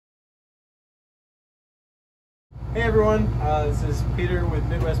Hey everyone, this is Peter with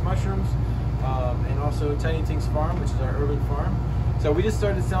Midwest Mushrooms and also Tiny Tinks Farm, which is our urban farm. So we just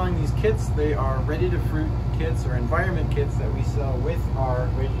started selling these kits. They are ready to fruit kits or environment kits that we sell with our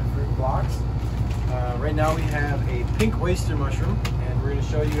ready to fruit blocks. Right now we have a pink oyster mushroom, and we're going to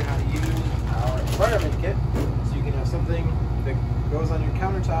show you how to use our environment kit so you can have something that goes on your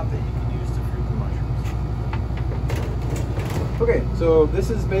countertop that you can use to fruit the mushrooms. Okay, so this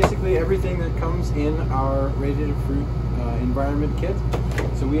is basically everything that comes in our ready to fruit environment kit.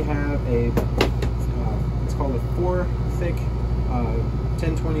 So we have a, it's called a 4 thick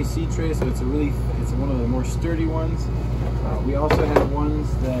 1020 seed tray, so it's one of the more sturdy ones. We also have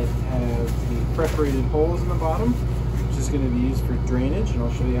ones that have the perforated holes in the bottom, which is going to be used for drainage, and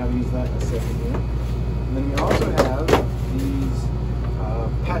I'll show you how to use that in a second here. And then we also have these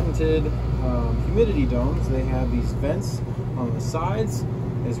patented humidity domes. They have these vents on the sides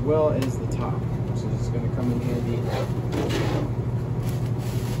as well as the top, so it's going to come in handy.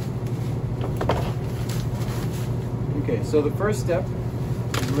 Okay, so the first step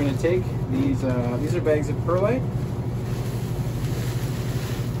is we're going to take these are bags of perlite.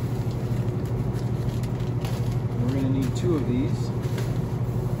 And we're going to need 2 of these.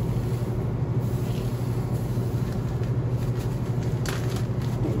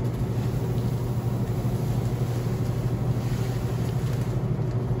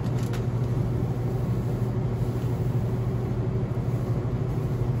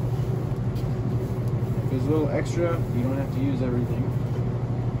 There's a little extra, you don't have to use everything.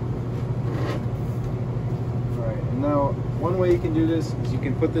 Alright, and now one way you can do this is you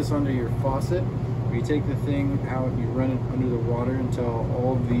can put this under your faucet, where you take the thing out, you run it under the water until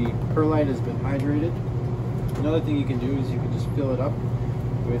all of the perlite has been hydrated. Another thing you can do is you can just fill it up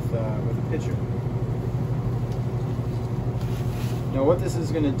with a pitcher. Now what this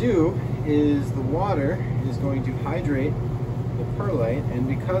is going to do is the water is going to hydrate the perlite, and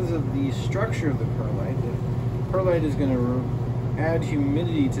because of the structure of the perlite is going to add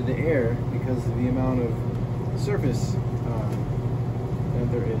humidity to the air because of the amount of surface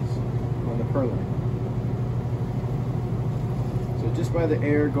that there is on the perlite. So just by the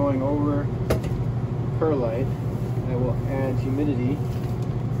air going over perlite, that will add humidity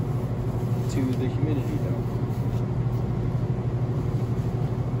to the humidity dome.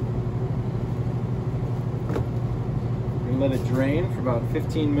 Let it drain for about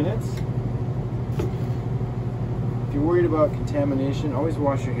 15 minutes. If you're worried about contamination, always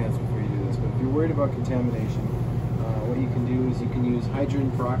wash your hands before you do this, but if you're worried about contamination, what you can do is you can use hydrogen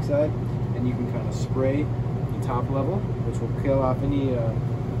peroxide, and you can kind of spray the top level, which will kill off any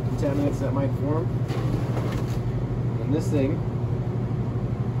contaminants that might form. And this thing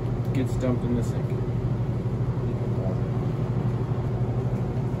gets dumped in the sink.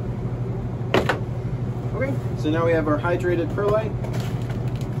 Okay, so now we have our hydrated perlite,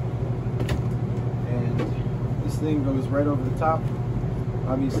 and this thing goes right over the top.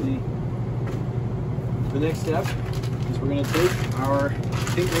 Obviously, the next step is we're going to take our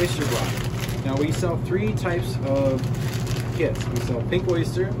pink oyster block. Now we sell 3 types of kits. We sell pink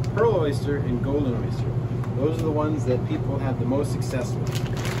oyster, pearl oyster, and golden oyster. Those are the ones that people have the most success with.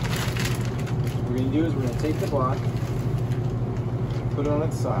 What we're going to do is we're going to take the block, put it on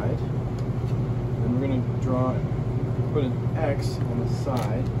its side, and we're going to put an X on the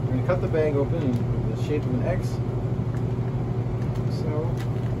side. We're going to cut the bag open in the shape of an X. So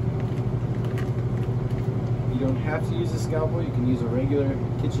you don't have to use a scalpel. You can use a regular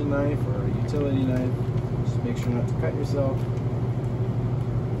kitchen knife or a utility knife. Just make sure not to cut yourself.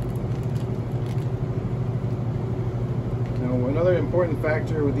 Now, another important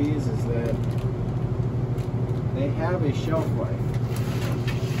factor with these is that they have a shelf life.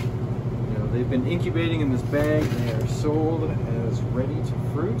 They've been incubating in this bag. They are sold as ready to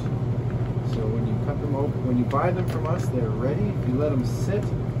fruit. So when you cut them open, when you buy them from us, they're ready. If you let them sit,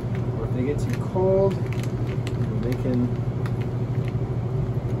 or if they get too cold, the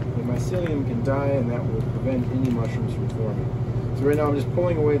mycelium can die, and that will prevent any mushrooms from forming. So right now I'm just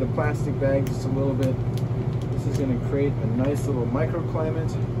pulling away the plastic bag just a little bit. This is going to create a nice little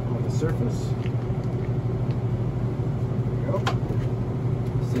microclimate on the surface. There we go.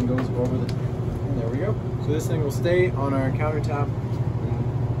 This thing goes over the, and there we go. So this thing will stay on our countertop,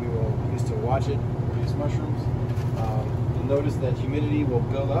 and we will use to watch it produce mushrooms. You'll notice that humidity will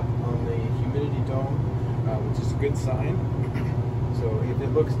build up on the humidity dome, which is a good sign. So if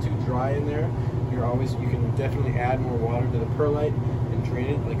it looks too dry in there, you can definitely add more water to the perlite and drain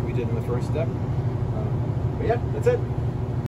it like we did in the first step. But yeah, that's it.